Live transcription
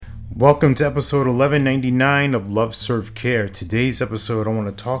Welcome to episode 1199 of Love Serve Care. Today's episode, I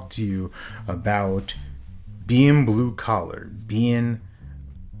want to talk to you about being blue collar, being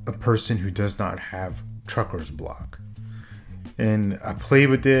a person who does not have trucker's block. And I play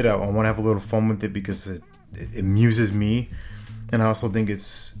with it. I want to have a little fun with it because it amuses me. And I also think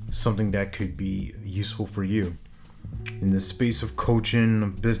it's something that could be useful for you. In the space of coaching,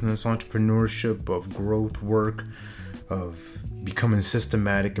 of business, entrepreneurship, of growth work, of becoming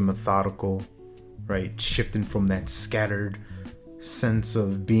systematic and methodical, right? Shifting from that scattered sense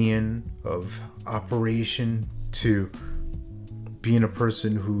of being, of operation, to being a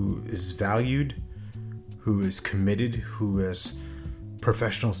person who is valued, who is committed, who has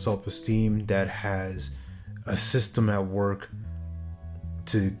professional self-esteem, that has a system at work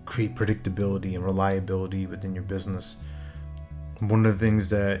to create predictability and reliability within your business. One of the things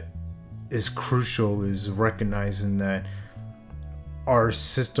that is crucial is recognizing that our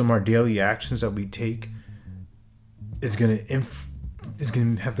system, our daily actions that we take is going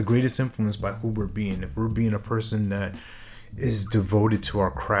to have the greatest influence by who we're being. If we're being a person that is devoted to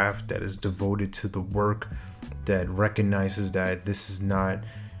our craft, that is devoted to the work, that recognizes that this is not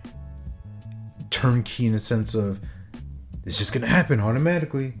turnkey in the sense of it's just going to happen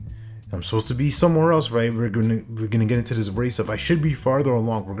automatically. I'm supposed to be somewhere else, right? We're gonna get into this race of I should be farther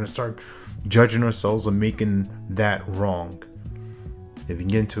along. We're gonna start judging ourselves and making that wrong. If you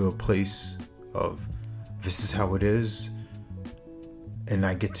get into a place of this is how it is, and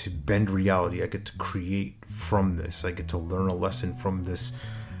I get to bend reality, I get to create from this, I get to learn a lesson from this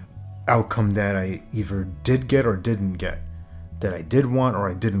outcome that I either did get or didn't get, that I did want or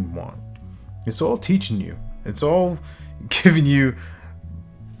I didn't want. It's all teaching you. It's all giving you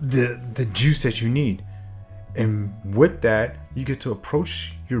the juice that you need. And with that, you get to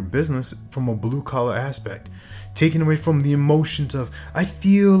approach your business from a blue collar aspect, taking away from the emotions of I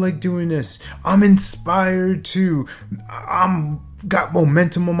feel like doing this, I'm inspired to, I'm got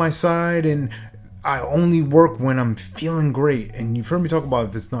momentum on my side, and I only work when I'm feeling great. And you've heard me talk about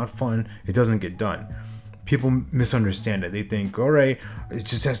if it's not fun, it doesn't get done. People misunderstand it. They think, all right, it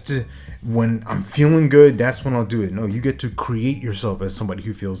just has to, when I'm feeling good, that's when I'll do it. No, you get to create yourself as somebody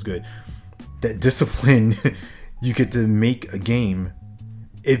who feels good. That discipline, you get to make a game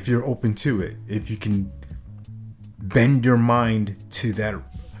if you're open to it. If you can bend your mind to that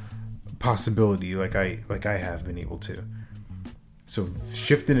possibility like I have been able to. So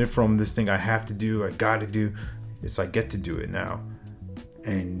shifting it from this thing I have to do, I gotta do, it's I get to do it now.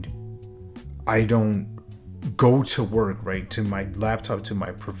 And I don't go to work, right, to my laptop, to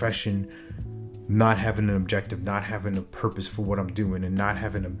my profession, not having an objective, not having a purpose for what I'm doing, and not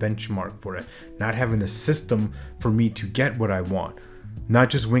having a benchmark for it, not having a system for me to get what I want, not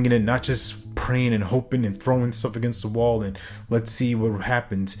just winging it, not just praying and hoping and throwing stuff against the wall and let's see what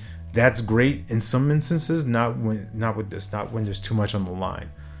happens. That's great in some instances, not when there's too much on the line.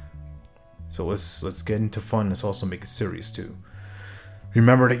 So let's get into fun. Let's also make it serious too.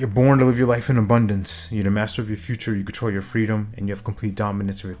 Remember that you're born to live your life in abundance. You're the master of your future. You control your freedom, and you have complete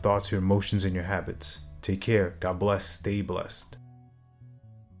dominance of your thoughts, your emotions, and your habits. Take care. God bless. Stay blessed.